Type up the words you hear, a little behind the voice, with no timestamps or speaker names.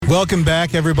Welcome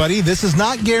back, everybody. This is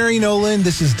not Gary Nolan.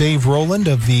 This is Dave Rowland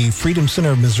of the Freedom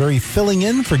Center of Missouri filling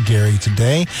in for Gary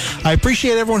today. I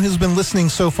appreciate everyone who's been listening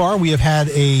so far. We have had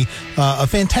a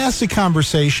fantastic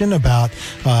conversation about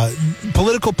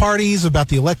political parties, about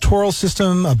the electoral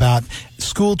system, about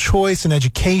school choice and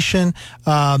education.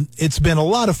 It's been a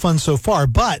lot of fun so far,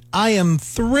 but I am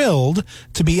thrilled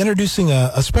to be introducing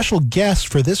a special guest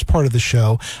for this part of the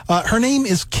show. Her name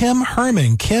is Kim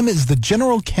Herman. Kim is the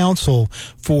general counsel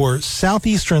for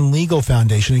Southeastern Legal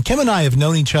Foundation. And Kim and I have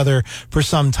known each other for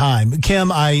some time.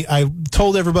 Kim, I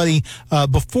told everybody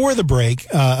before the break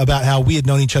about how we had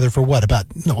known each other for about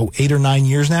 8 or 9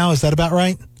 years now. Is that about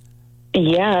right?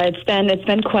 Yeah, it's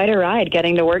been quite a ride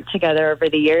getting to work together over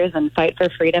the years and fight for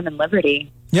freedom and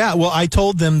liberty. Yeah, well, I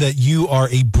told them that you are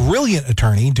a brilliant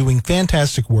attorney doing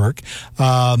fantastic work.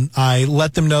 I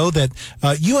let them know that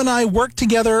you and I worked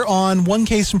together on one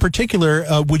case in particular.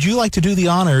 Would you like to do the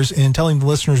honors in telling the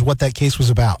listeners what that case was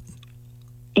about?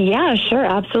 Yeah, sure,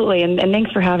 absolutely. And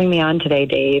thanks for having me on today,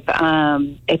 Dave.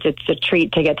 It's a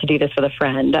treat to get to do this with a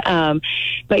friend.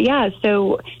 But yeah,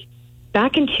 so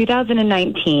back in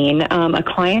 2019, a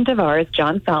client of ours,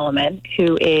 John Solomon,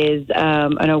 who is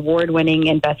an award-winning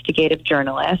investigative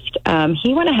journalist,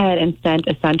 he went ahead and sent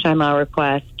a sunshine law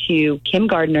request to Kim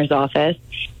Gardner's office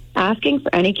asking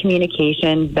for any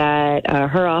communication that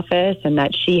her office and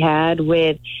that she had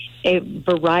with a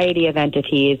variety of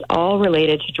entities, all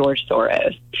related to George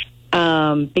Soros.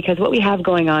 Because what we have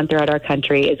going on throughout our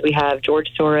country is we have George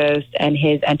Soros and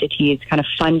his entities kind of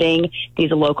funding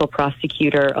these local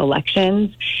prosecutor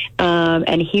elections.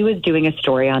 And he was doing a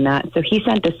story on that. So he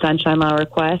sent the sunshine law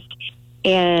request.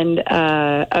 And,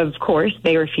 of course,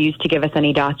 they refused to give us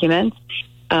any documents.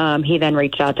 He then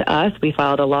reached out to us. We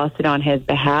filed a lawsuit on his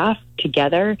behalf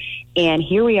together. And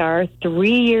here we are 3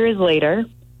 years later,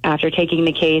 after taking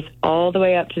the case all the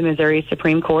way up to the Missouri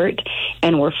Supreme Court,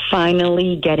 and we're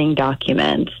finally getting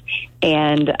documents.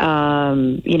 And,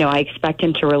 I expect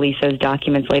him to release those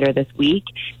documents later this week.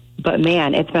 But,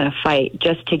 man, it's been a fight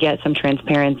just to get some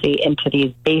transparency into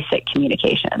these basic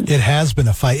communications. It has been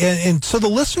a fight. And so the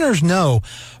listeners know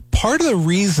part of the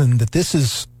reason that this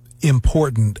is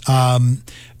important, as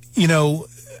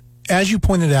you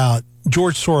pointed out,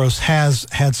 George Soros has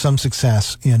had some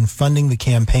success in funding the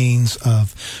campaigns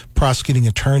of prosecuting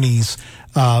attorneys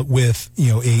with,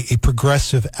 a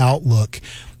progressive outlook.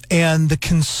 And the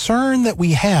concern that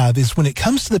we have is when it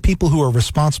comes to the people who are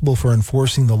responsible for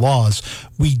enforcing the laws,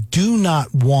 we do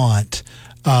not want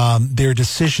their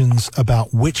decisions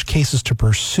about which cases to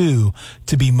pursue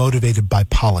to be motivated by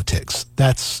politics.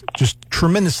 That's just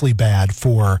tremendously bad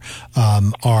for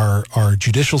our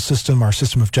judicial system, our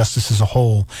system of justice as a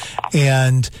whole.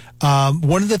 And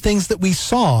one of the things that we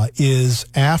saw is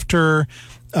after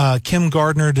Kim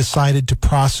Gardner decided to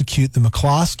prosecute the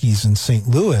McCloskeys in St.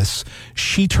 Louis,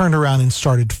 she turned around and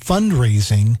started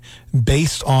fundraising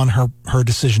based on her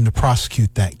decision to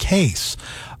prosecute that case.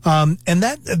 And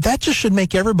that just should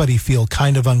make everybody feel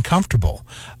kind of uncomfortable,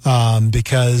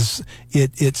 because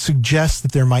it suggests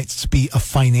that there might be a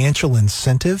financial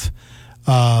incentive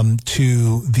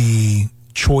to the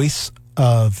choice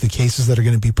of the cases that are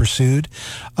going to be pursued.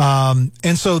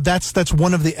 And so that's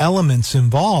one of the elements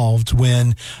involved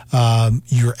when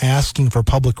you're asking for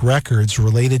public records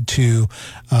related to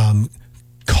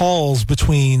calls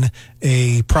between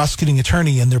a prosecuting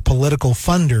attorney and their political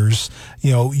funders.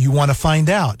 You want to find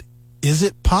out, is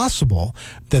it possible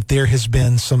that there has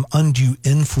been some undue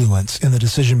influence in the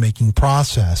decision-making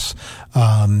process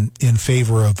in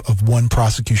favor of one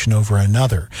prosecution over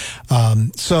another?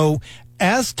 So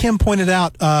as Kim pointed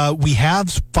out, we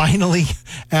have finally,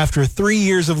 after 3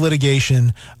 years of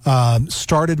litigation,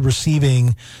 started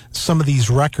receiving some of these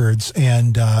records,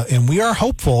 and we are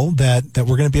hopeful that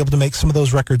we're going to be able to make some of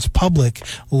those records public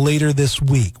later this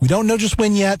week. We don't know just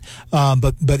when yet,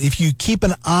 but if you keep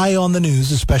an eye on the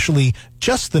news, especially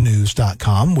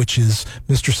justthenews.com, which is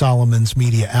Mr. Solomon's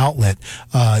media outlet,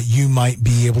 you might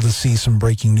be able to see some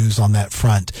breaking news on that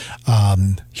front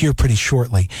here pretty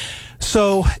shortly.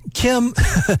 So, Kim,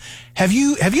 have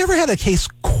you ever had a case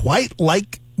quite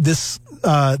like this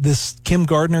Kim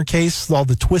Gardner case, all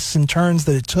the twists and turns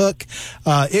that it took?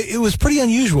 It was pretty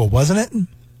unusual, wasn't it?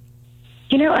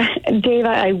 Dave,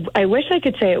 I wish I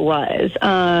could say it was.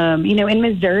 In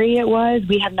Missouri it was.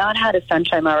 We have not had a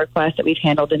sunshine law request that we've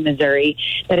handled in Missouri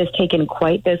that has taken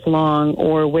quite this long,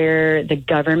 or where the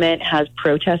government has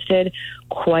protested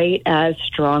quite as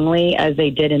strongly as they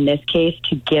did in this case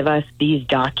to give us these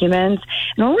documents.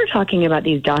 And when we're talking about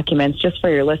these documents, just for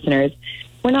your listeners,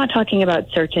 we're not talking about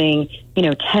searching,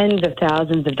 tens of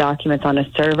thousands of documents on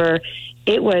a server.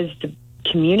 It was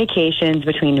communications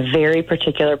between very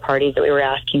particular parties that we were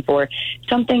asking for,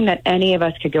 something that any of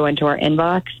us could go into our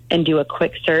inbox and do a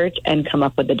quick search and come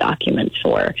up with the documents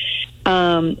for.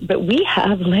 But we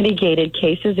have litigated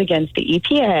cases against the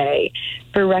EPA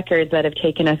for records that have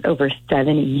taken us over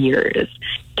 7 years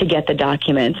to get the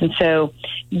documents. And so,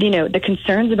 the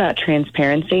concerns about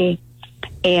transparency,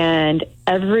 and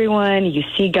everyone, you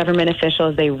see government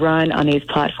officials, they run on these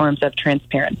platforms of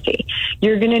transparency.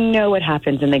 You're going to know what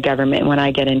happens in the government when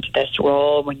I get into this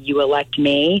role, when you elect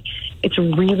me. It's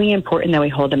really important that we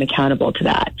hold them accountable to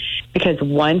that, because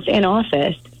once in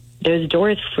office, those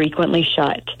doors frequently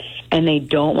shut, and they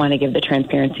don't want to give the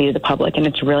transparency to the public. And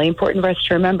it's really important for us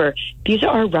to remember, these are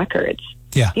our records.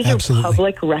 Yeah, these absolutely. are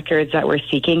public records that we're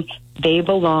seeking. They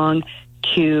belong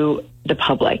to the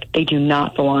public. They do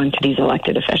not belong to these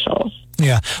elected officials.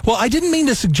 Yeah. Well, I didn't mean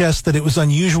to suggest that it was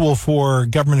unusual for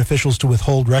government officials to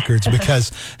withhold records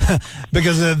because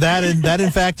that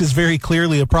in fact is very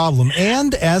clearly a problem.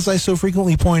 And as I so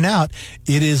frequently point out,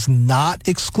 it is not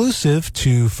exclusive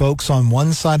to folks on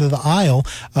one side of the aisle.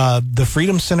 The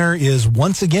Freedom Center is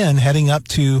once again heading up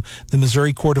to the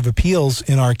Missouri Court of Appeals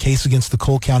in our case against the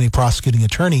Cole County prosecuting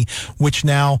attorney, which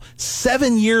now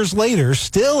 7 years later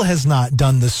still has not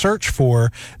done the search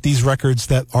for these records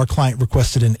that our client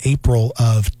requested in April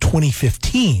of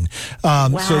 2015.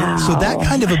 Wow. So that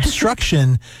kind of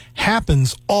obstruction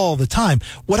happens all the time.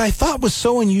 What I thought was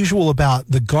so unusual about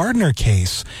the Gardner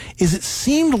case is it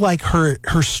seemed like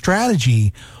her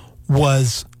strategy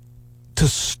was to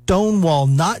stonewall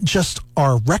not just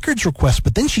our records request,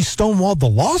 but then she stonewalled the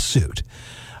lawsuit.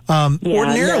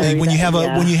 Ordinarily, when you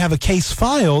have a case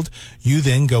filed, you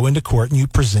then go into court and you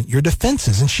present your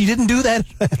defenses, and she didn't do that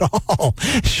at all.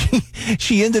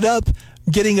 She ended up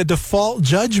getting a default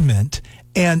judgment,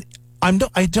 and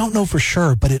I don't know for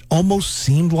sure, but it almost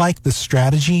seemed like the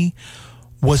strategy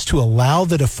was to allow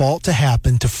the default to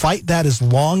happen, to fight that as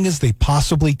long as they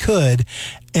possibly could,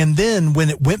 and then when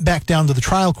it went back down to the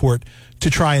trial court to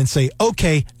try and say,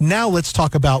 okay, now let's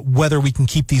talk about whether we can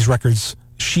keep these records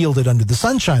shielded under the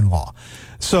Sunshine Law.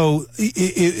 So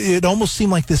it almost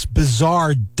seemed like this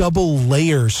bizarre double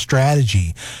layer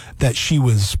strategy that she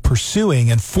was pursuing.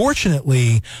 And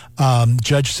fortunately,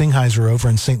 Judge Singheiser over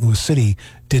in St. Louis City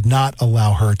did not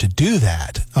allow her to do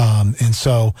that. And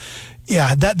so,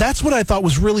 yeah, that's what I thought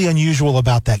was really unusual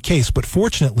about that case. But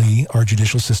fortunately, our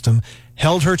judicial system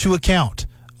held her to account.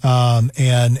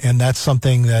 And that's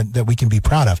something that we can be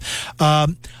proud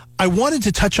of. I wanted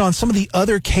to touch on some of the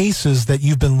other cases that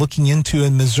you've been looking into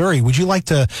in Missouri. Would you like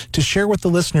to share with the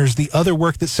listeners the other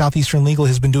work that Southeastern Legal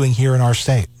has been doing here in our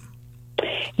state?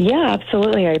 Yeah,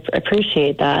 absolutely. I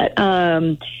appreciate that.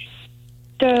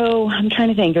 So I'm trying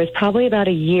to think. It was probably about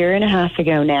a year and a half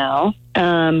ago now.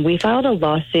 We filed a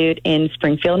lawsuit in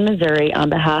Springfield, Missouri on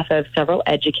behalf of several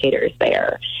educators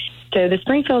there. So the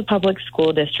Springfield Public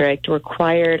School District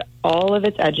required all of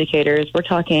its educators, we're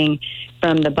talking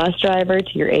from the bus driver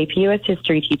to your AP US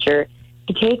history teacher,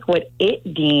 to take what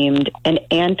it deemed an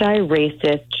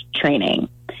anti-racist training.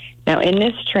 Now, in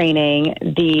this training,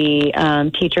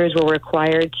 the teachers were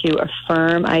required to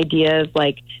affirm ideas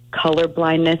like color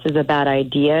blindness is a bad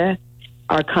idea.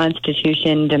 Our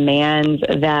Constitution demands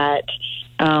that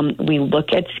we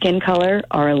look at skin color.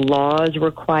 Our laws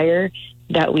require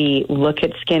that we look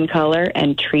at skin color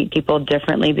and treat people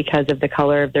differently because of the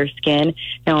color of their skin.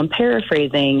 Now, I'm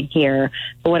paraphrasing here,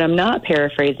 but what I'm not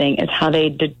paraphrasing is how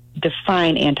they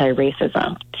define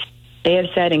anti-racism. They have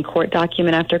said in court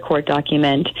document after court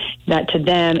document that to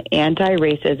them,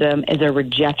 anti-racism is a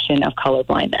rejection of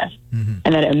colorblindness,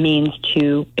 and that it means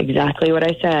to, exactly what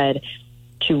I said,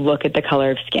 to look at the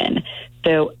color of skin.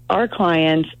 So our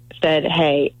clients said,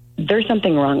 hey, there's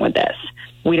something wrong with this.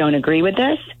 We don't agree with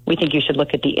this. We think you should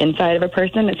look at the inside of a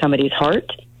person, at somebody's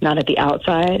heart, not at the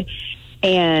outside.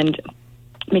 And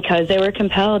because they were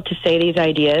compelled to say these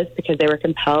ideas, because they were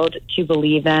compelled to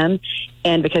believe them,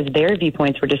 and because their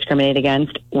viewpoints were discriminated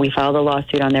against, we filed a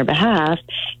lawsuit on their behalf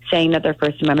saying that their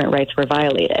First Amendment rights were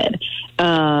violated.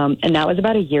 And that was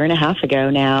about a year and a half ago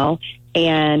now.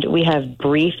 And we have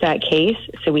briefed that case.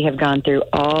 So we have gone through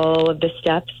all of the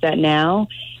steps that now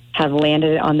have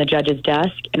landed on the judge's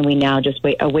desk, and we now just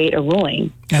await a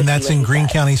ruling. And that's in Greene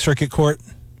County Circuit Court?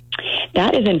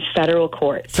 That is in federal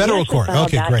court. Federal court,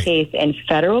 okay, that great. Case in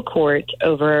federal court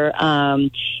over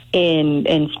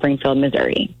in Springfield,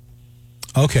 Missouri.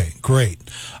 Okay, great.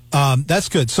 That's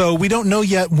good. So we don't know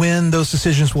yet when those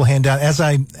decisions will hand down. As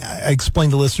I explain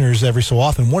to listeners every so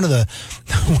often, one of the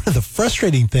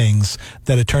frustrating things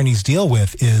that attorneys deal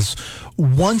with is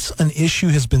once an issue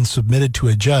has been submitted to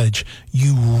a judge,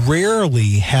 you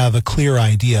rarely have a clear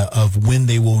idea of when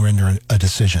they will render a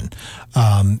decision.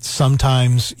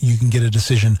 Sometimes you can get a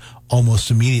decision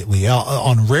almost immediately.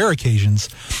 On rare occasions,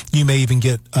 you may even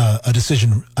get a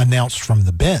decision announced from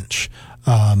the bench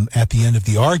at the end of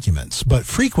the arguments. But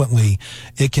frequently,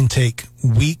 it can take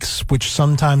weeks, which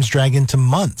sometimes drag into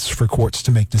months for courts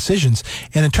to make decisions.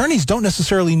 And attorneys don't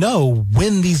necessarily know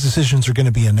when these decisions are going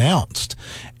to be announced.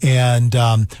 And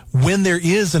when there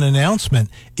is an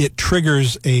announcement, it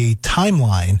triggers a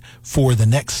timeline for the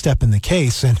next step in the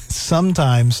case. And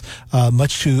sometimes,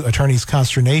 much to attorneys'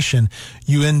 consternation,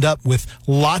 you end up with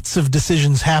lots of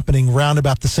decisions happening round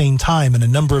about the same time in a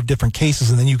number of different cases.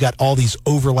 And then you've got all these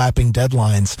overlapping deadlines.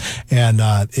 And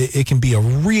it can be a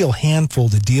real handful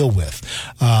to deal with.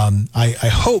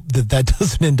 I hope that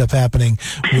doesn't end up happening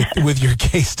with your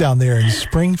case down there in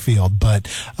Springfield.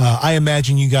 But I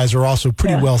imagine you guys are also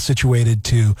pretty well situated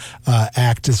to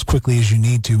act as quickly as you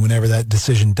need to whenever that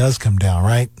decision does come down,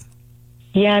 right?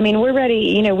 Yeah, I mean, we're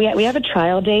ready. You know, we have a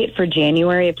trial date for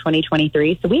January of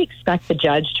 2023, so we expect the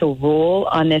judge to rule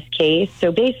on this case.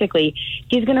 So basically,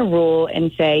 he's going to rule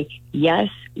and say, yes,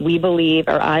 we believe,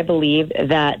 or I believe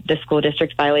that the school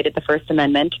district violated the First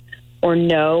Amendment, or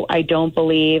no, I don't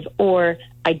believe, or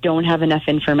I don't have enough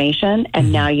information,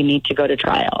 and now you need to go to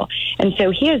trial. And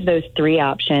so he has those three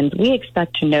options. We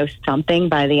expect to know something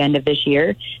by the end of this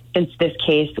year, since this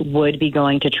case would be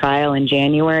going to trial in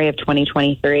January of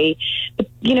 2023. But,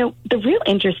 you know, the real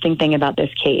interesting thing about this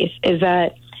case is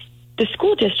that the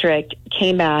school district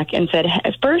came back and said,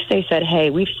 at first they said, hey,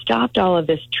 we've stopped all of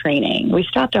this training. We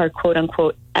stopped our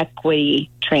quote-unquote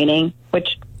equity training,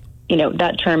 which, you know,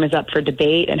 that term is up for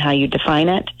debate and how you define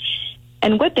it.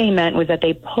 And what they meant was that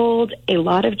they pulled a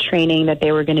lot of training that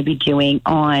they were going to be doing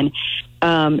on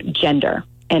gender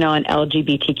and on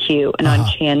LGBTQ and on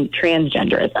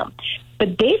transgenderism.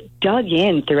 But they've dug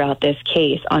in throughout this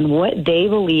case on what they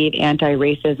believe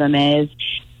anti-racism is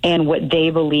and what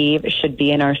they believe should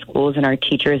be in our schools and our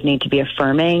teachers need to be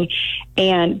affirming.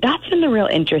 And that's been the real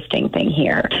interesting thing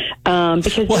here.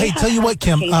 Because well, hey, tell you what,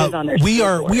 Kim, we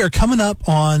are coming up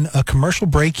on a commercial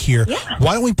break here. Yeah.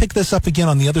 Why don't we pick this up again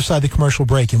on the other side of the commercial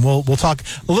break, and we'll talk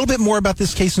a little bit more about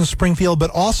this case in Springfield, but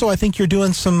also I think you're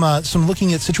doing some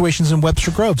looking at situations in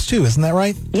Webster Groves too, isn't that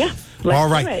right? Yeah. All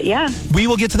right. Yeah. We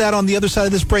will get to that on the other side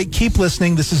of this break. Keep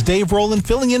listening. This is Dave Rowland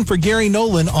filling in for Gary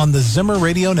Nolan on the Zimmer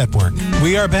Radio Network.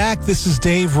 We are back. This is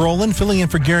Dave Rowland filling in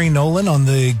for Gary Nolan on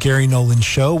the Gary Nolan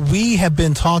Show. We have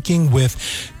been talking with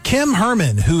Kim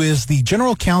Herman, who is the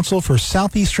General Counsel for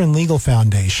Southeastern Legal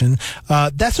Foundation.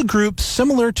 That's a group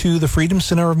similar to the Freedom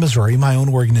Center of Missouri, my own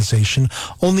organization,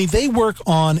 only they work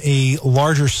on a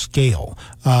larger scale.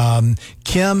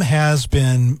 Kim has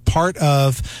been part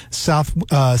of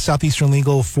Southeastern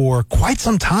Legal for quite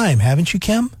some time, haven't you,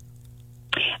 Kim?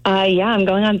 Yeah, I'm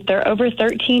going on over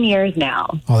 13 years now.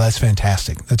 Oh, that's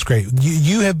fantastic. That's great.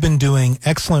 You have been doing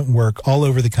excellent work all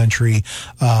over the country,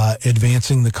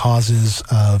 advancing the causes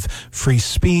of free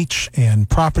speech and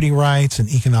property rights and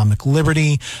economic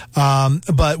liberty.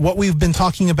 But what we've been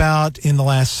talking about in the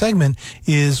last segment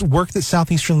is work that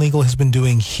Southeastern Legal has been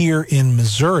doing here in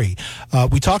Missouri.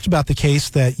 We talked about the case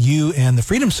that you and the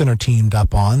Freedom Center teamed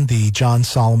up on, the John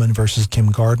Solomon versus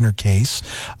Kim Gardner case.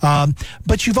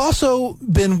 But you've also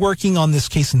been working on this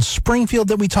case in Springfield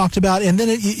that we talked about, and then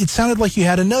it sounded like you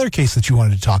had another case that you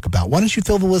wanted to talk about. Why don't you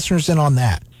fill the listeners in on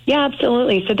that? Yeah,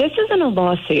 absolutely. So this isn't a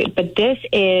lawsuit, but this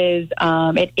is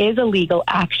it is a legal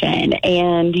action.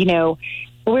 And, you know,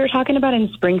 what we were talking about in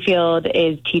Springfield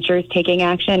is teachers taking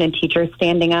action and teachers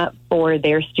standing up for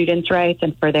their students' rights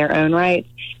and for their own rights.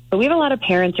 But we have a lot of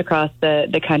parents across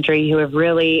the country who have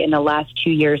really, in the last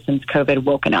 2 years since COVID,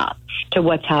 woken up to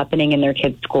what's happening in their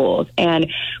kids' schools.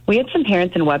 And we had some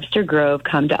parents in Webster Grove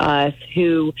come to us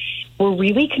who were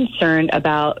really concerned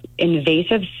about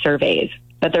invasive surveys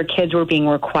that their kids were being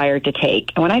required to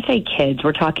take. And when I say kids,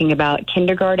 we're talking about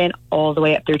kindergarten all the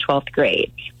way up through 12th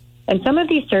grade. And some of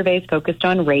these surveys focused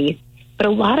on race, but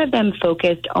a lot of them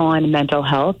focused on mental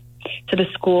health. So the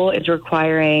school is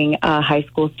requiring high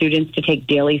school students to take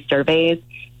daily surveys,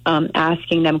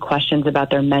 asking them questions about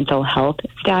their mental health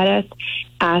status,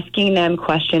 asking them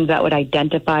questions that would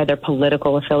identify their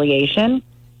political affiliation.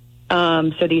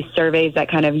 So these surveys that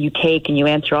kind of you take and you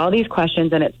answer all these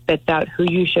questions and it spits out who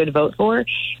you should vote for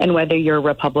and whether you're a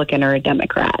Republican or a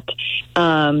Democrat.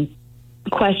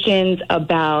 questions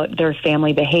about their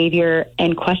family behavior,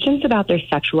 and questions about their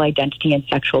sexual identity and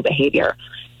sexual behavior.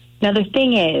 Now, the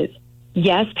thing is,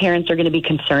 yes, parents are going to be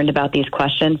concerned about these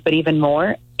questions, but even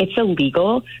more, it's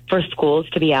illegal for schools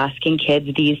to be asking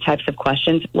kids these types of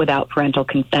questions without parental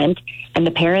consent. And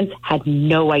the parents had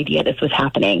no idea this was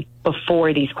happening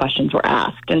before these questions were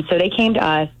asked. And so they came to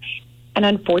us, and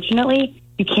unfortunately,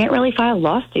 you can't really file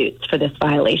lawsuits for this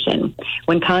violation.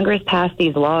 When Congress passed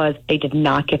these laws, they did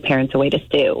not give parents a way to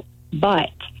sue. But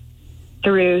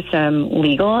through some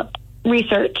legal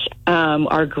research,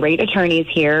 our great attorneys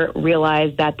here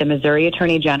realized that the Missouri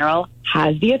Attorney General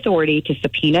has the authority to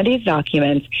subpoena these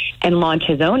documents and launch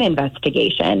his own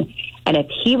investigation. And if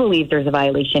he believes there's a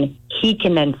violation, he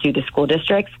can then sue the school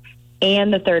districts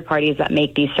and the third parties that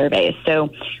make these surveys.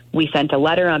 So we sent a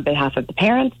letter on behalf of the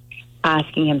parents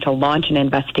asking him to launch an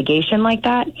investigation like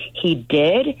that. He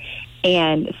did.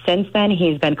 And since then,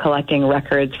 he's been collecting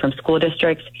records from school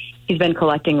districts. He's been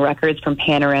collecting records from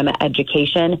Panorama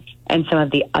Education and some of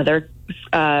the other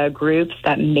groups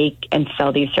that make and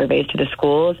sell these surveys to the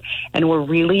schools. And we're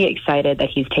really excited that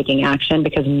he's taking action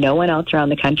because no one else around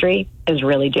the country is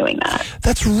really doing that.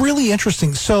 That's really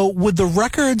interesting. So would the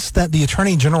records that the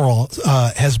Attorney General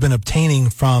has been obtaining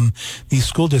from these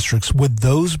school districts, would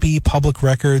those be public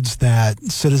records that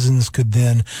citizens could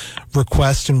then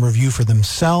request and review for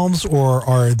themselves, or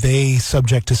are they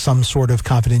subject to some sort of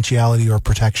confidentiality or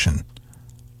protection?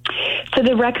 So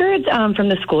the records from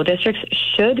the school districts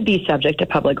should be subject to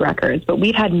public records, but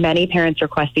we've had many parents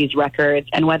request these records,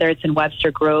 and whether it's in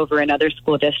Webster Grove or in other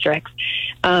school districts,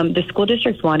 the school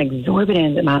districts want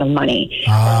exorbitant amount of money.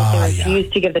 They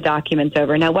refuse to give the documents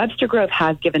over. Now, Webster Grove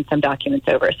has given some documents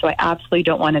over, so I absolutely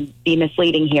don't want to be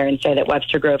misleading here and say that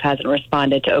Webster Grove hasn't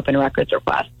responded to open records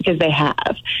requests, because they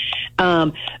have.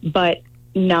 But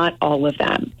not all of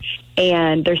them.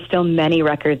 And there's still many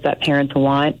records that parents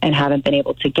want and haven't been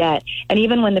able to get. And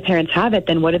even when the parents have it,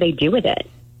 then what do they do with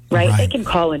it? Right? They can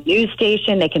call a news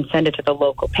station, they can send it to the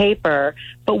local paper,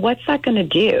 but what's that going to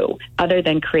do other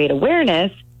than create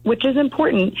awareness, which is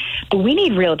important, but we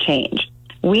need real change.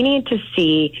 We need to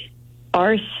see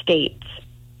our states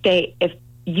say, if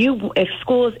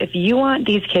schools, if you want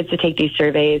these kids to take these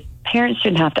surveys, parents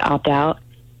shouldn't have to opt out.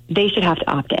 They should have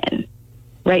to opt in.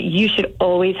 Right? You should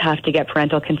always have to get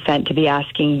parental consent to be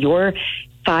asking your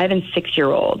 5 and 6 year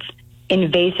olds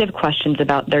invasive questions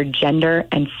about their gender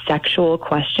and sexual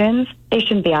questions. They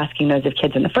shouldn't be asking those of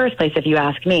kids in the first place, if you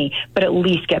ask me, but at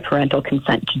least get parental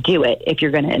consent to do it if you're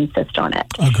going to insist on it.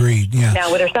 Agreed, yeah.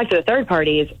 Now, with respect to the third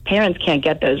parties, parents can't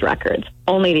get those records.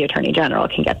 Only the Attorney General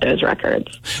can get those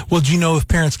records. Well, do you know if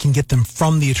parents can get them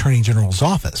from the Attorney General's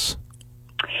office?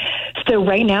 So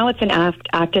right now it's an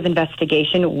active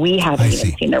investigation. We haven't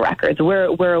even seen the records.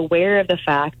 We're aware of the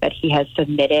fact that he has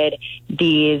submitted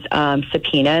these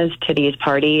subpoenas to these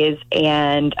parties,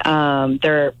 and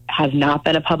there has not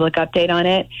been a public update on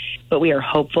it, but we are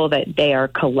hopeful that they are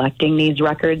collecting these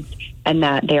records and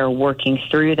that they are working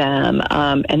through them,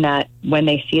 and that when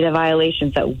they see the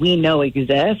violations that we know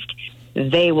exist,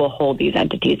 they will hold these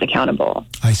entities accountable.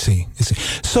 I see.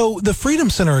 So the Freedom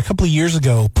Center a couple of years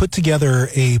ago put together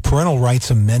a parental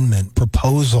rights amendment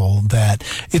proposal that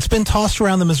it's been tossed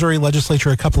around the Missouri legislature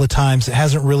a couple of times. It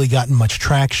hasn't really gotten much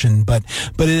traction, but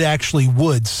it actually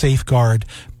would safeguard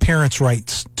parents'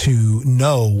 rights to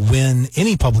know when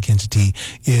any public entity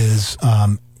is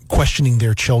questioning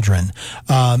their children.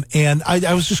 And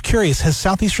I was just curious, has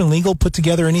Southeastern Legal put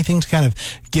together anything to kind of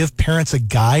give parents a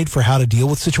guide for how to deal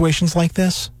with situations like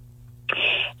this?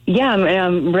 Yeah,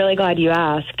 I'm really glad you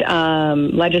asked.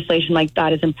 Legislation like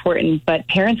that is important, but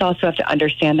parents also have to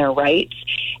understand their rights,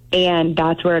 and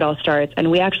that's where it all starts. And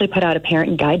we actually put out a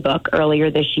parent guidebook earlier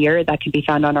this year that can be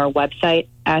found on our website,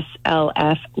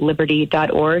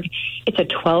 slfliberty.org. It's a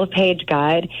 12-page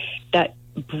guide that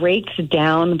breaks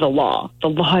down the law. The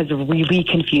law is really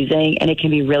confusing, and it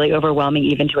can be really overwhelming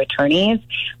even to attorneys,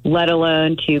 let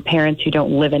alone to parents who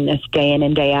don't live in this day in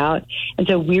and day out. And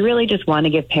so we really just want to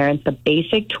give parents the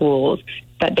basic tools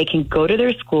that they can go to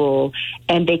their school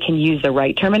and they can use the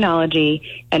right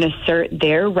terminology and assert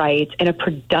their rights in a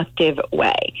productive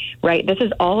way, right? This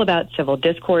is all about civil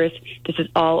discourse. This is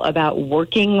all about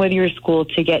working with your school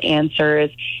to get answers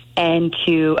and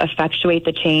to effectuate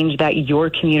the change that your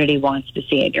community wants to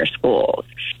see in your schools.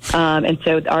 And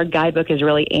so our guidebook is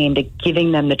really aimed at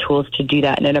giving them the tools to do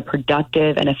that in a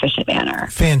productive and efficient manner.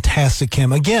 Fantastic,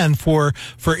 Kim. Again, for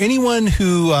anyone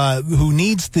who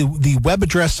needs the web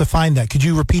address to find that, could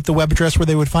you repeat the web address where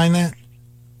they would find that?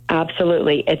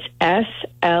 Absolutely. It's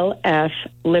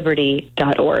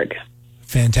slfliberty.org.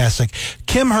 Fantastic.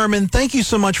 Kim Herman, thank you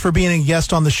so much for being a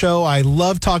guest on the show. I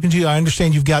love talking to you. I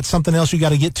understand you've got something else you got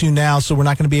to get to now, so we're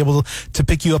not going to be able to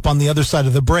pick you up on the other side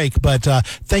of the break. But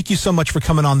thank you so much for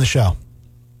coming on the show.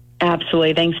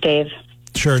 Absolutely. Thanks, Dave.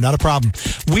 Sure, not a problem.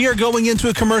 We are going into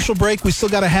a commercial break. We still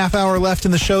got a half hour left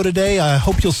in the show today. I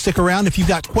hope you'll stick around. If you've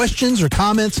got questions or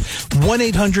comments,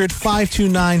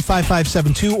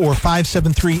 1-800-529-5572 or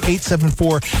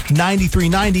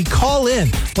 573-874-9390. Call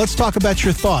in. Let's talk about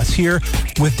your thoughts here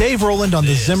with Dave Rowland on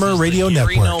the Zimmer Radio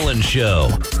Network. Gary Nolan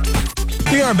Show.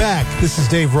 We are back. This is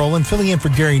Dave Rowland, filling in for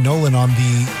Gary Nolan on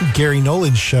the Gary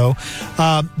Nolan Show.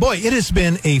 Boy, it has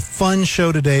been a fun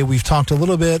show today. We've talked a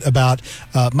little bit about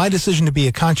my decision to be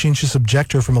a conscientious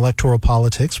objector from electoral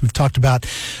politics. We've talked about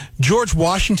George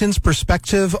Washington's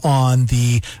perspective on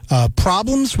the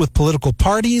problems with political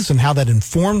parties and how that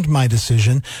informed my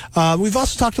decision. We've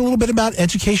also talked a little bit about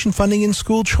education funding and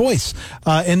school choice.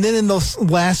 And then in the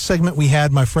last segment, we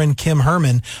had my friend Kim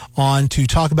Herman on to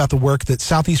talk about the work that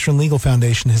Southeastern Legal Foundation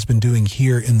has been doing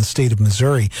here in the state of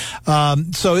Missouri.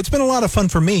 So it's been a lot of fun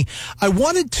for me. I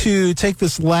wanted to take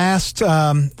this last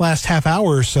half hour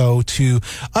or so to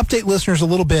update listeners a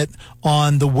little bit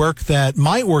on the work that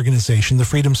my organization, the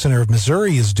Freedom Center of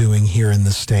Missouri, is doing here in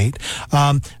the state.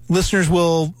 Listeners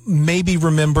will maybe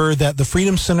remember that the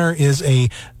Freedom Center is a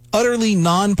utterly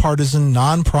nonpartisan,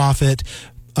 nonprofit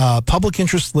public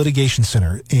interest litigation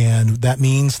center, and that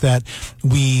means that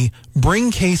we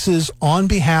bring cases on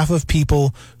behalf of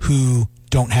people who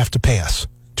don't have to pay us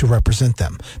to represent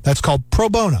them. That's called pro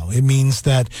bono. It means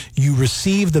that you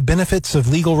receive the benefits of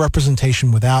legal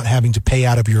representation without having to pay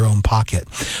out of your own pocket.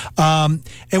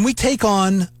 And we take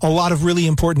on a lot of really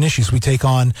important issues. We take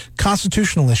on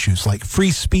constitutional issues like free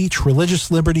speech,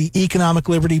 religious liberty, economic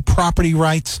liberty, property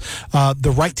rights,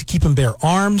 the right to keep and bear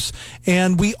arms.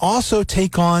 And we also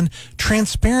take on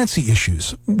transparency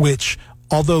issues, which,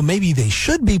 although maybe they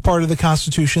should be part of the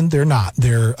Constitution, they're not.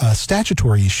 They're a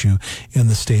statutory issue in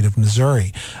the state of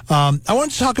Missouri. I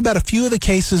want to talk about a few of the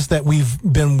cases that we've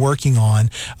been working on.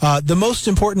 The most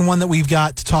important one that we've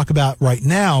got to talk about right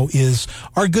now is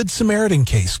our Good Samaritan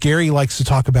case. Gary likes to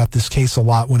talk about this case a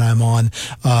lot when I'm on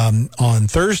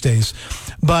Thursdays.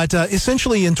 But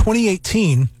essentially in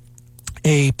 2018,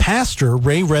 a pastor,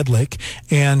 Ray Redlick,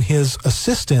 and his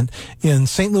assistant in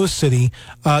St. Louis City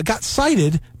got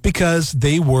cited because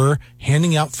they were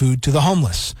handing out food to the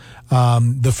homeless.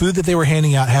 The food that they were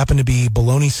handing out happened to be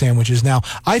bologna sandwiches. Now,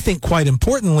 I think quite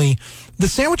importantly, the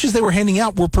sandwiches they were handing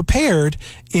out were prepared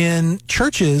in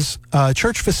churches,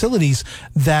 church facilities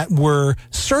that were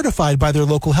certified by their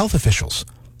local health officials.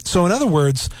 So in other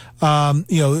words,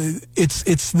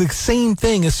 it's the same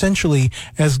thing essentially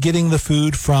as getting the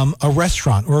food from a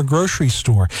restaurant or a grocery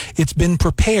store. It's been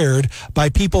prepared by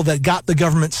people that got the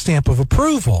government stamp of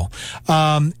approval.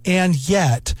 And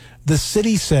yet the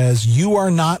city says you are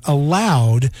not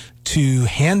allowed to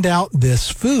hand out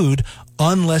this food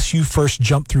unless you first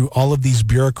jump through all of these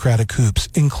bureaucratic hoops,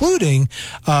 including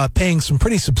paying some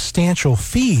pretty substantial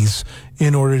fees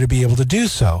in order to be able to do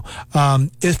so.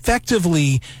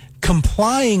 Effectively,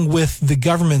 complying with the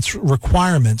government's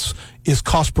requirements is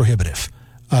cost prohibitive.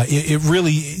 It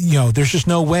really, there's just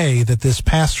no way that this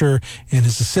pastor and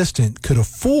his assistant could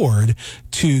afford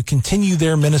to continue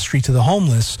their ministry to the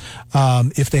homeless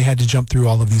if they had to jump through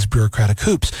all of these bureaucratic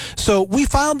hoops. So we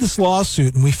filed this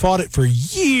lawsuit and we fought it for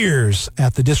years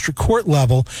at the district court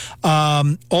level.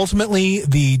 Ultimately,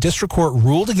 the district court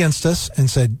ruled against us and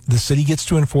said the city gets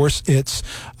to enforce its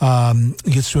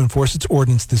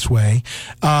ordinance this way.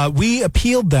 We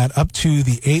appealed that up to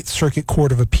the 8th Circuit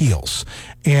Court of Appeals.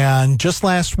 And just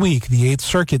last week, the 8th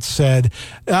Circuit said,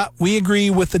 we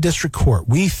agree with the district court.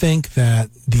 We think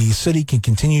that the city can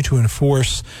continue to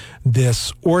enforce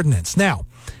this ordinance. Now,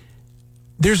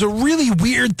 there's a really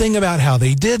weird thing about how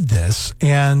they did this,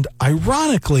 and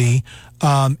ironically,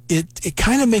 it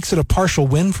kind of makes it a partial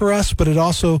win for us, but it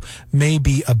also may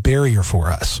be a barrier for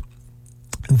us.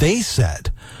 They said,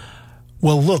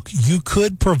 well, look, you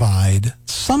could provide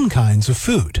some kinds of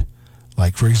food,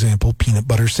 like, for example, peanut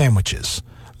butter sandwiches.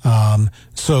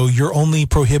 So you're only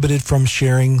prohibited from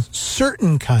sharing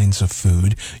certain kinds of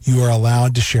food. You are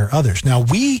allowed to share others. Now,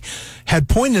 we had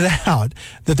pointed out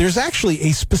that there's actually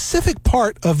a specific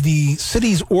part of the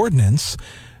city's ordinance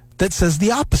that says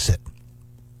the opposite.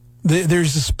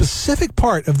 There's a specific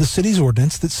part of the city's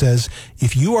ordinance that says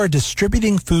if you are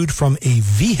distributing food from a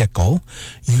vehicle,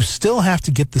 you still have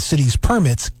to get the city's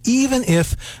permits, even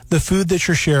if the food that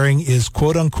you're sharing is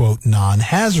quote unquote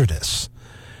non-hazardous.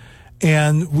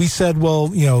 And we said, well,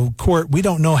 court, we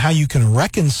don't know how you can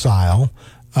reconcile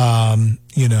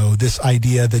This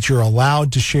idea that you're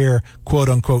allowed to share quote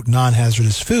unquote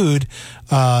non-hazardous food,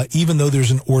 even though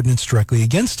there's an ordinance directly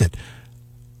against it.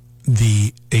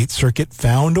 The Eighth Circuit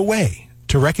found a way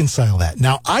to reconcile that.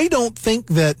 Now, I don't think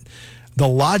that the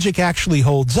logic actually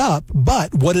holds up,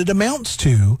 but what it amounts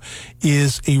to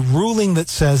is a ruling that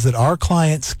says that our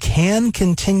clients can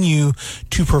continue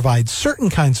to provide certain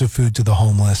kinds of food to the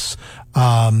homeless,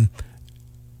 and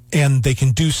they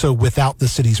can do so without the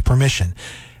city's permission.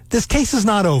 This case is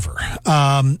not over.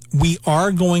 We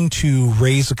are going to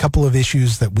raise a couple of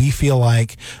issues that we feel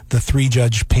like the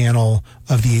 3-judge panel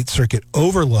of the Eighth Circuit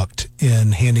overlooked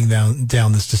in handing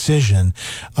down this decision.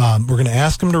 We're going to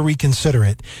ask them to reconsider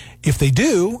it. If they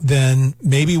do, then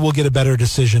maybe we'll get a better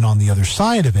decision on the other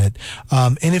side of it.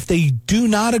 And if they do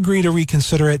not agree to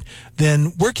reconsider it,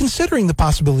 then we're considering the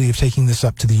possibility of taking this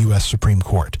up to the U.S. Supreme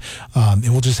Court. And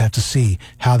we'll just have to see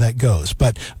how that goes.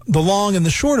 But the long and the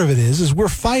short of it is we're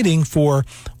fighting for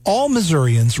all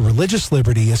Missourians' religious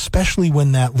liberty, especially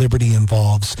when that liberty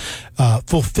involves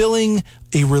fulfilling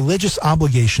a religious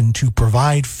obligation to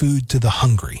provide food to the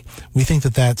hungry. We think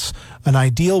that that's an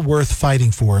ideal worth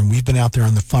fighting for, and we've been out there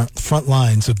on the front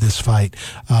lines of this fight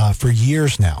for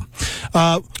years now.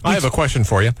 I have a question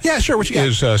for you. Yeah, sure. What you got?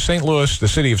 Is St. Louis, the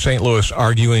city of St. Louis,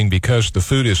 arguing because the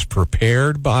food is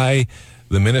prepared by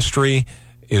the ministry?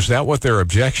 Is that what their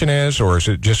objection is, or is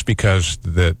it just because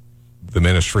the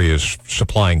ministry is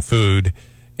supplying food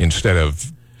instead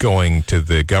of going to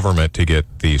the government to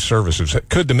get these services?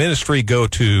 Could the ministry go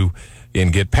to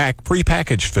and get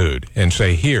prepackaged food and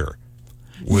say, here?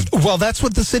 Well, that's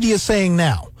what the city is saying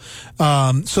now.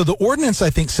 So the ordinance, I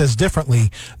think, says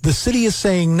differently. The city is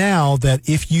saying now that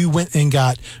if you went and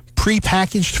got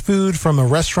prepackaged food from a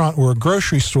restaurant or a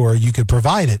grocery store, you could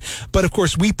provide it. But of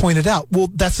course, we pointed out, well,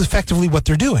 that's effectively what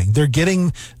they're doing. They're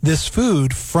getting this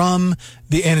food from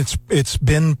and it's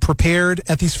been prepared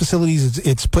at these facilities.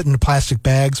 It's put in plastic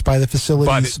bags by the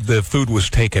facilities. But the food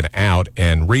was taken out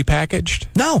and repackaged?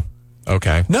 No.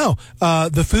 Okay. No,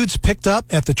 the food's picked up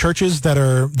at the churches that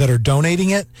are donating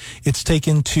it. It's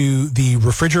taken to the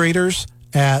refrigerators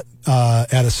at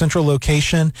a central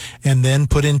location and then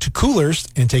put into coolers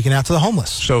and taken out to the homeless.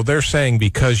 So they're saying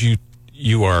because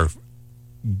you are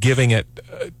giving it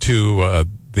to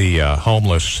the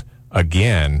homeless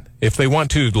again, if they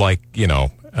want to, like,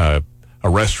 a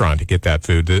restaurant to get that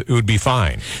food, it would be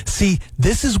fine. See,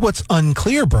 this is what's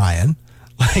unclear, Brian.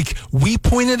 Like, we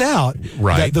pointed out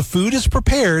that the food is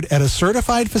prepared at a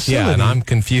certified facility. Yeah, and I'm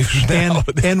confused now.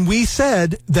 And we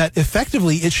said that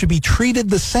effectively it should be treated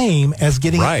the same as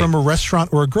getting it from a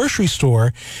restaurant or a grocery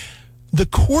store. The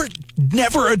court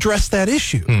never addressed that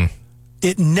issue.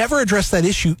 It never addressed that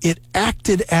issue. It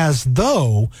acted as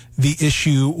though the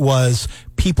issue was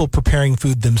people preparing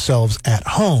food themselves at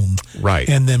home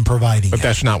and then providing it. But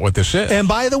that's not what this is. And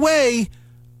by the way,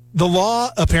 the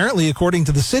law, apparently, according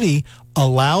to the city,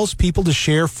 allows people to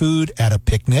share food at a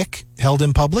picnic held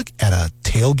in public, at a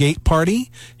tailgate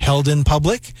party held in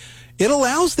public. It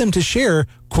allows them to share,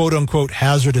 quote unquote,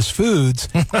 hazardous foods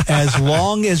as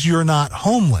long as you're not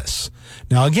homeless.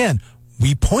 Now, again,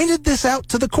 we pointed this out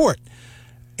to the court,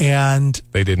 and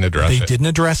they didn't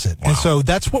address it. Wow. And so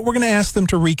that's what we're going to ask them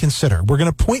to reconsider. We're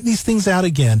going to point these things out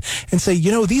again and say,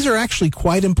 these are actually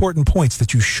quite important points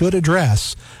that you should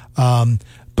address.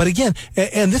 But again,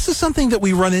 and this is something that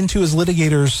we run into as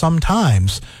litigators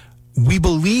sometimes, we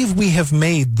believe we have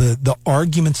made the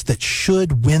arguments that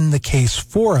should win the case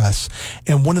for us.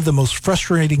 And one of the most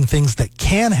frustrating things that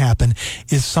can happen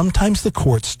is sometimes the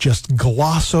courts just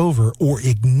gloss over or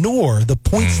ignore the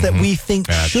points that we think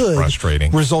should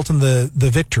result in the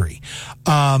victory.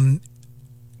 And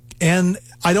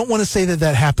I don't want to say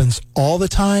that happens all the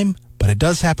time, but it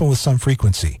does happen with some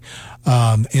frequency.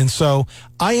 And so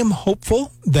I am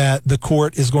hopeful that the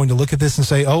court is going to look at this and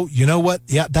say, oh, you know what?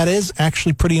 Yeah, that is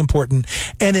actually pretty important,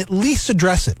 and at least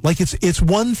address it. Like, it's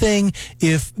one thing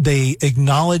if they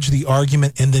acknowledge the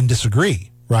argument and then disagree.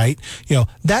 Right?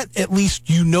 That at least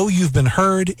you've been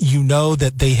heard,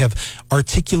 that they have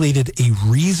articulated a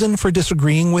reason for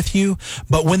disagreeing with you.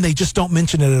 But when they just don't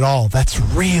mention it at all, that's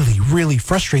really, really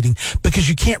frustrating because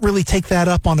you can't really take that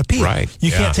up on appeal.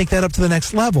 You can't take that up to the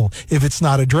next level if it's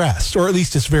not addressed, or at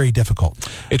least it's very difficult.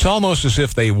 It's almost as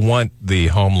if they want the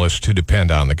homeless to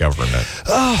depend on the government.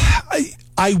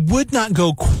 I would not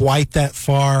go quite that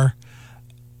far,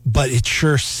 but it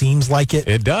sure seems like it.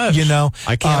 It does.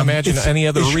 I can't imagine any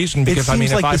other reason, because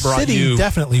if I brought you,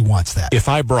 definitely wants that. If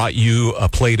I brought you a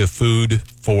plate of food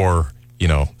for,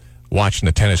 watching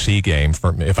the Tennessee game,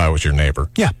 if I was your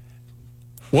neighbor. Yeah.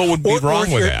 What would be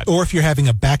wrong with that? Or if you're having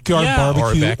a backyard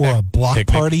barbecue or a block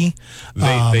picnic, party.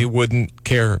 They wouldn't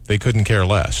care. They couldn't care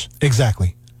less.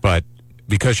 Exactly. But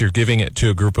because you're giving it to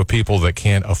a group of people that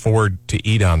can't afford to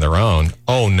eat on their own,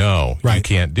 oh no, right. You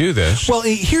can't do this. Well,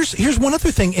 here's one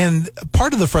other thing, and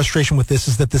part of the frustration with this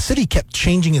is that the city kept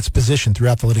changing its position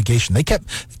throughout the litigation. They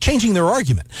kept changing their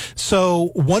argument.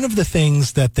 So one of the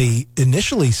things that they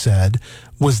initially said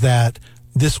was that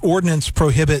this ordinance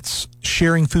prohibits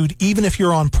sharing food even if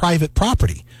you're on private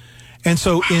property. And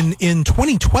so in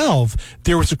 2012,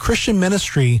 there was a Christian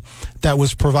ministry that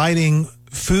was providing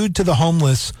food to the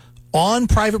homeless on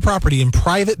private property in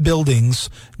private buildings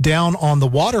down on the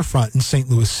waterfront in St.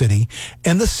 Louis City,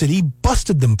 and the city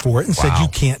busted them for it and said, you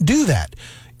can't do that,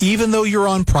 even though you're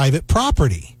on private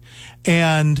property.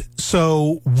 And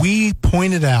so we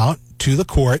pointed out to the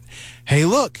court, hey,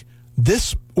 look,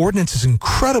 this ordinance is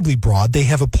incredibly broad. They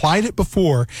have applied it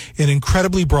before in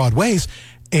incredibly broad ways.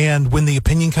 And when the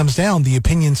opinion comes down, the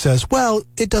opinion says, well,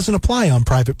 it doesn't apply on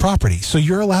private property. So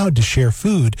you're allowed to share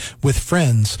food with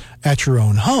friends at your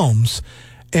own homes.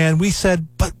 And we said,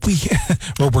 but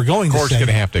we're going to say. Court's going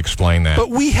to have to explain that. But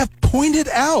we have pointed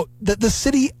out that the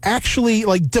city actually,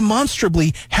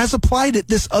 demonstrably has applied it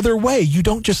this other way. You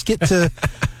don't just get to,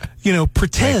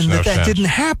 pretend that didn't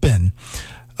happen.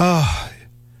 I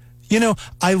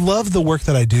love the work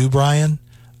that I do, Brian.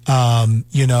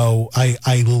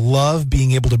 I love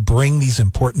being able to bring these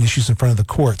important issues in front of the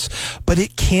courts, but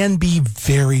it can be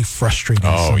very frustrating.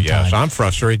 Sometimes. Yes, I'm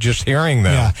frustrated just hearing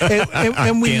them. Yeah.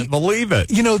 And we can't believe it.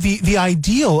 The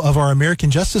ideal of our American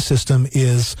justice system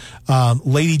is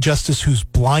Lady Justice who's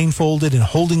blindfolded and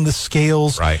holding the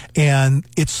scales, right? And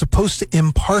it's supposed to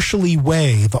impartially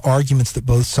weigh the arguments that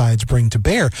both sides bring to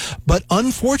bear. But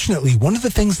unfortunately, one of the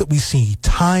things that we see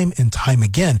time and time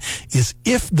again is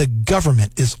if the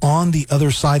government is on the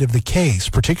other side of the case,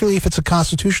 particularly if it's a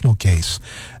constitutional case,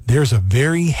 there's a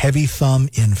very heavy thumb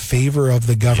in favor of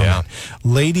the government. Yeah.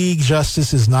 Lady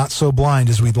Justice is not so blind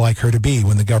as we'd like her to be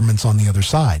when the government's on the other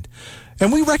side.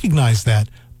 And we recognize that,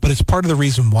 but it's part of the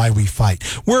reason why we fight.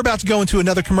 We're about to go into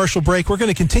another commercial break. We're going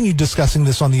to continue discussing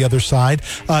this on the other side.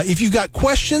 If you've got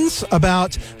questions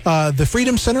about the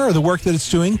Freedom Center or the work that it's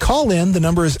doing, call in. The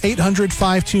number is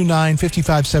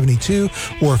 800-529-5572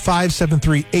 or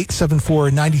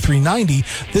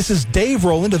 573-874-9390. This is Dave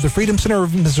Rowland of the Freedom Center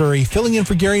of Missouri, filling in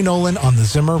for Gary Nolan on the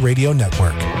Zimmer Radio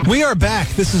Network. We are back.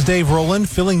 This is Dave Rowland,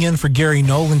 filling in for Gary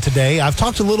Nolan today. I've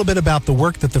talked a little bit about the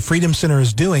work that the Freedom Center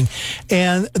is doing,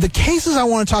 and the cases I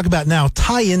want to talk about now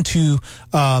tie into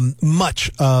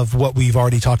much of what we've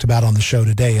already talked about on the show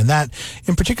today, and that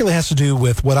in particular has to do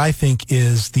with what I think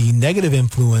is the negative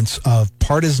influence of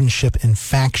partisanship and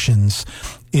factions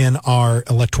in our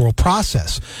electoral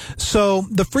process. So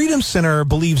the Freedom Center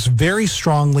believes very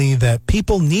strongly that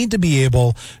people need to be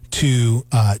able to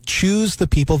choose the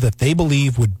people that they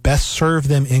believe would best serve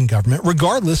them in government,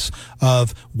 regardless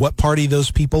of what party those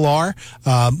people are.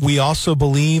 We also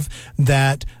believe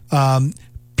that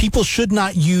people should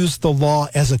not use the law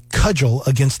as a cudgel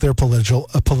against their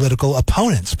political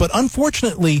opponents. But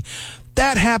unfortunately,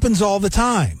 that happens all the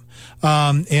time.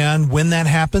 And when that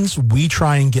happens, we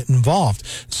try and get involved.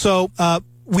 So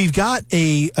we've got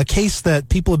a case that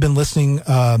people have been listening,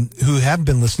 who have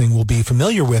been listening will be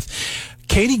familiar with.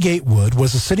 Katie Gatewood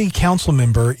was a city council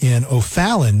member in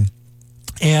O'Fallon,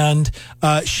 and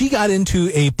she got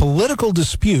into a political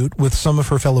dispute with some of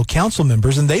her fellow council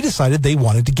members, and they decided they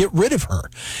wanted to get rid of her.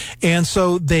 And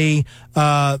so they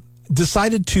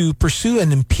decided to pursue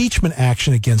an impeachment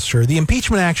action against her. The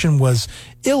impeachment action was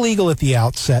illegal at the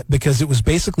outset because it was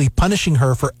basically punishing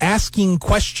her for asking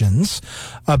questions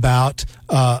about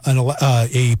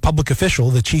a public official,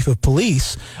 the chief of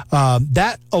police.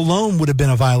 That alone would have been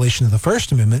a violation of the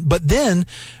First Amendment. But then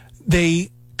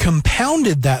they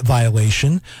compounded that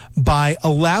violation by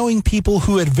allowing people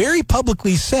who had very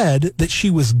publicly said that she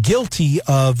was guilty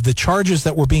of the charges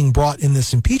that were being brought in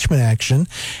this impeachment action,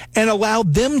 and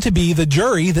allowed them to be the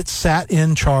jury that sat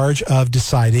in charge of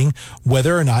deciding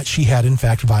whether or not she had in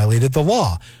fact violated the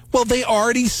law. Well, they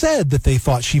already said that they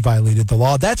thought she violated the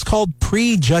law. That's called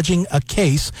prejudging a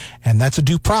case, and that's a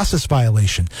due process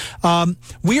violation.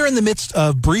 We are in the midst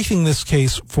of briefing this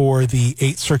case for the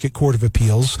Eighth Circuit Court of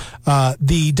Appeals.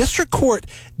 The district court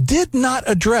did not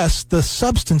address the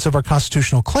substance of our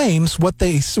constitutional claims. What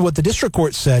the district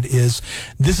court said is,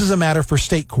 this is a matter for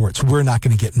state courts. We're not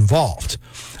going to get involved.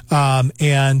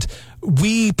 And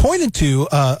we pointed to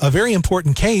a very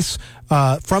important case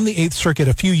from the Eighth Circuit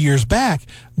a few years back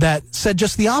that said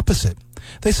just the opposite.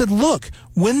 They said, look,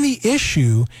 when the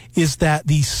issue is that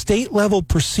the state level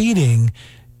proceeding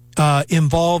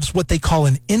involves what they call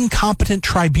an incompetent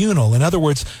tribunal. In other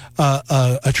words,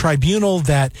 a tribunal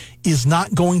that is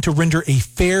not going to render a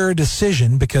fair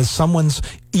decision because someone's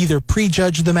either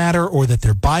prejudged the matter or that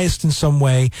they're biased in some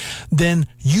way, then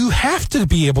you have to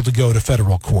be able to go to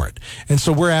federal court. And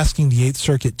so we're asking the Eighth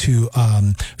Circuit to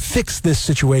fix this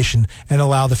situation and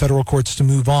allow the federal courts to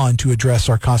move on to address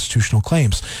our constitutional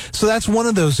claims. So that's one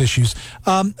of those issues.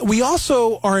 We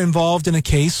also are involved in a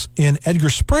case in Edgar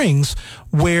Springs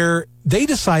where they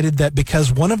decided that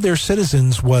because one of their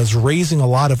citizens was raising a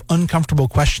lot of uncomfortable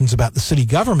questions about the city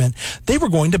government, they were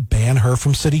going to ban her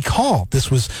from City Hall.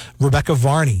 This was Rebecca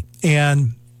Varney.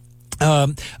 And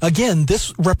again,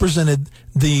 this represented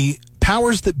the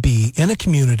powers that be in a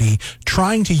community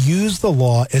trying to use the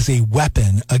law as a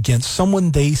weapon against someone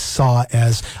they saw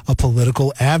as a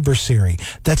political adversary.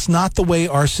 That's not the way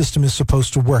our system is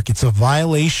supposed to work. It's a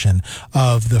violation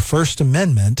of the First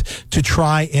Amendment to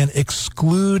try and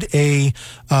exclude a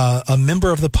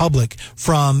member of the public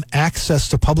from access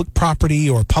to public property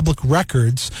or public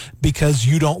records because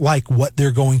you don't like what they're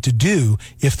going to do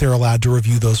if they're allowed to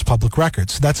review those public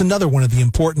records. That's another one of the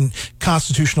important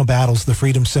constitutional battles the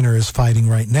Freedom Center is fighting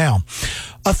right now.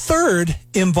 A third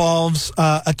involves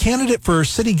a candidate for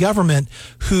city government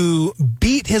who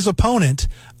beat his opponent,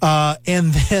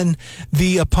 and then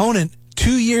the opponent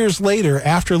 2 years later,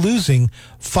 after losing,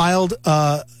 filed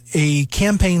a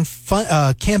campaign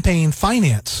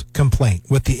finance complaint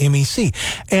with the MEC.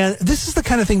 And this is the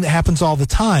kind of thing that happens all the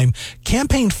time.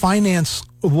 Campaign finance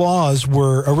laws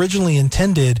were originally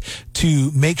intended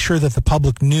to make sure that the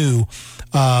public knew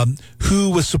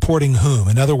who was supporting whom.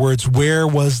 In other words, where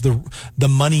was the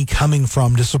money coming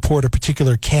from to support a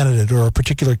particular candidate or a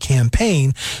particular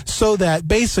campaign, so that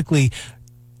basically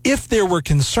if there were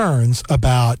concerns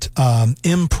about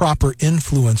improper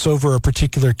influence over a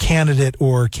particular candidate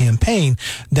or campaign,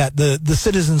 that the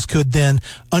citizens could then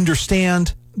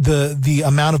understand the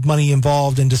amount of money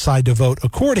involved and decide to vote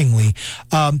accordingly.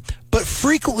 But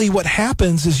frequently what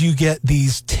happens is you get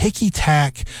these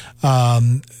ticky-tack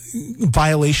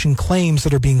violation claims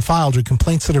that are being filed or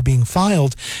complaints that are being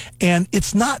filed, and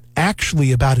it's not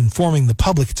actually about informing the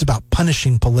public, it's about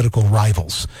punishing political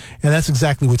rivals. And that's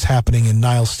exactly what's happening in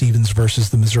Niles Stevens versus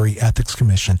the Missouri Ethics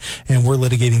Commission, and we're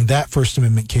litigating that First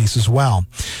Amendment case as well.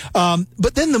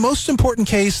 But then the most important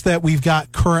case that we've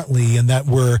got currently and that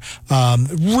we're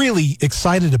really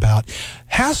excited about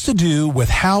has to do with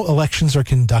how elections are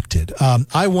conducted.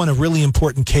 I won a really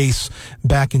important case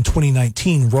back in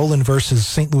 2019, Rowland versus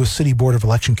St. Louis City Board of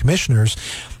Election Commissioners,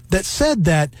 that said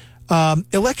that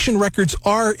election records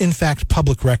are, in fact,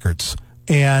 public records,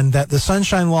 and that the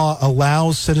Sunshine Law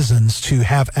allows citizens to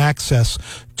have access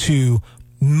to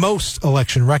most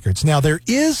election records. Now, there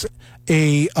is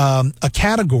a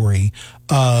category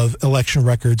of election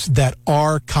records that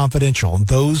are confidential, and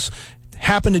those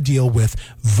happen to deal with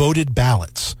voted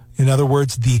ballots. In other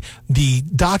words, the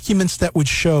documents that would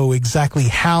show exactly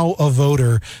how a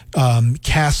voter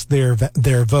cast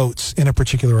their votes in a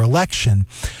particular election.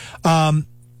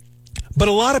 But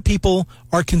a lot of people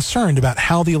are concerned about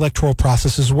how the electoral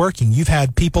process is working. You've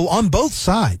had people on both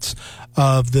sides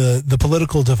of the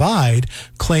political divide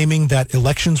claiming that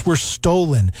elections were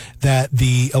stolen, that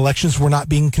the elections were not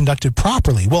being conducted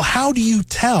properly. Well, how do you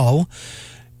tell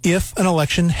if an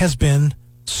election has been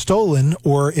stolen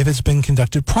or if it's been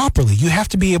conducted properly? You have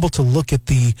to be able to look at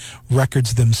the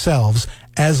records themselves,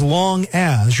 as long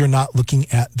as you're not looking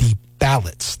at the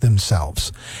ballots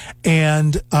themselves.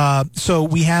 And so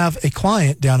we have a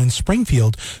client down in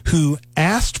Springfield who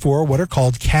asked for what are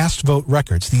called cast vote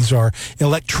records. These are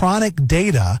electronic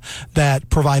data that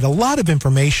provide a lot of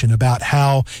information about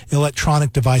how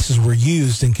electronic devices were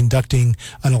used in conducting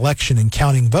an election and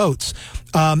counting votes.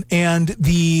 And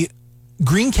the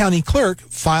Greene County clerk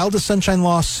filed a Sunshine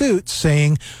Law suit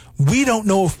saying, we don't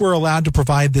know if we're allowed to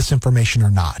provide this information or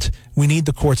not. We need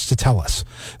the courts to tell us.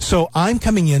 So I'm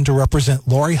coming in to represent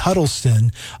Lori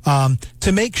Huddleston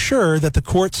to make sure that the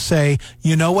courts say,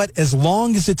 you know what, as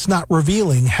long as it's not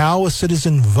revealing how a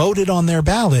citizen voted on their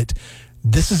ballot,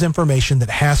 this is information that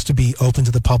has to be open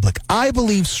to the public. I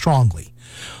believe strongly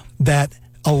that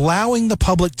allowing the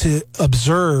public to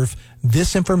observe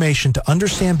this information, to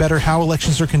understand better how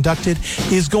elections are conducted,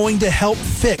 is going to help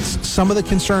fix some of the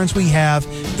concerns we have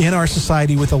in our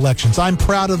society with elections. I'm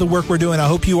proud of the work we're doing. I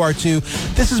hope you are too.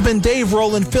 This has been Dave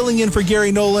Rowland filling in for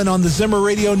Gary Nolan on the Zimmer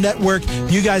Radio Network.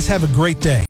 You guys have a great day.